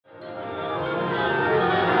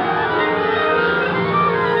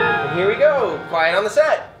quiet on the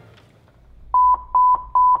set.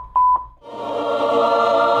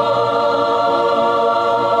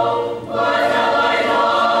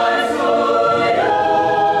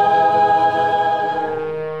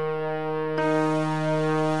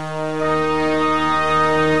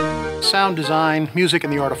 Sound design, music,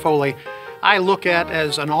 and the art of Foley, I look at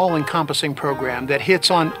as an all-encompassing program that hits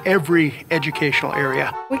on every educational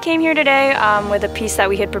area. We came here today with a piece that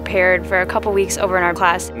we had prepared for a couple weeks over in our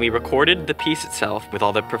class. We recorded the piece itself with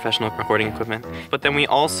all the professional recording equipment, but then we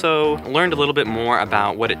also learned a little bit more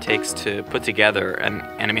about what it takes to put together an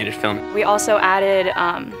animated film. We also added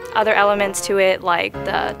other elements to it, like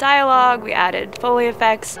the dialogue, we added Foley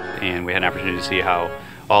effects. And we had an opportunity to see how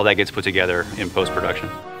all that gets put together in post-production.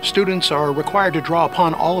 Students are required to draw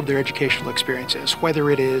upon all of their educational experiences, whether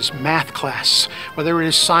it is math class, whether it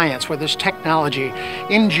is science, whether it's technology,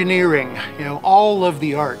 engineering, all of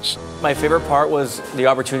the arts. My favorite part was the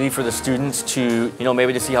opportunity for the students to,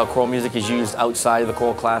 maybe to see how choral music is used outside of the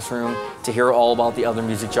choral classroom, to hear all about the other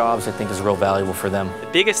music jobs. I think is real valuable for them. The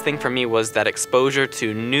biggest thing for me was that exposure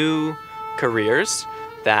to new careers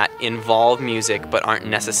that involve music but aren't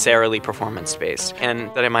necessarily performance-based,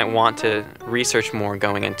 and that I might want to research more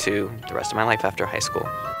going into the rest of my life after high school.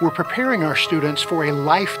 We're preparing our students for a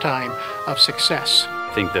lifetime of success.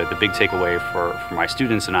 I think the big takeaway for my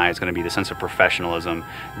students and I is going to be the sense of professionalism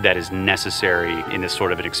that is necessary in this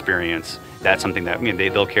sort of an experience. That's something that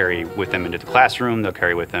they'll carry with them into the classroom, they'll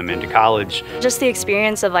carry with them into college. Just the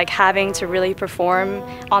experience of having to really perform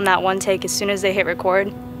on that one take as soon as they hit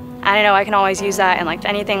record. I don't know, I can always use that in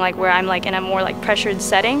anything where I'm in a more pressured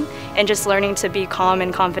setting, and just learning to be calm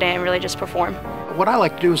and confident and really just perform. What I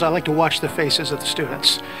like to do is I like to watch the faces of the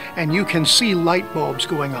students, and you can see light bulbs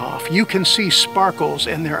going off. You can see sparkles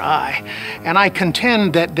in their eye. And I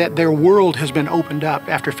contend that their world has been opened up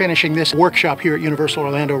after finishing this workshop here at Universal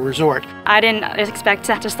Orlando Resort. I didn't expect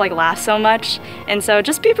to just laugh so much, and so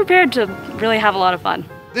just be prepared to really have a lot of fun.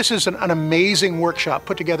 This is an amazing workshop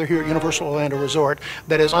put together here at Universal Orlando Resort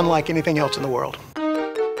that is unlike anything else in the world.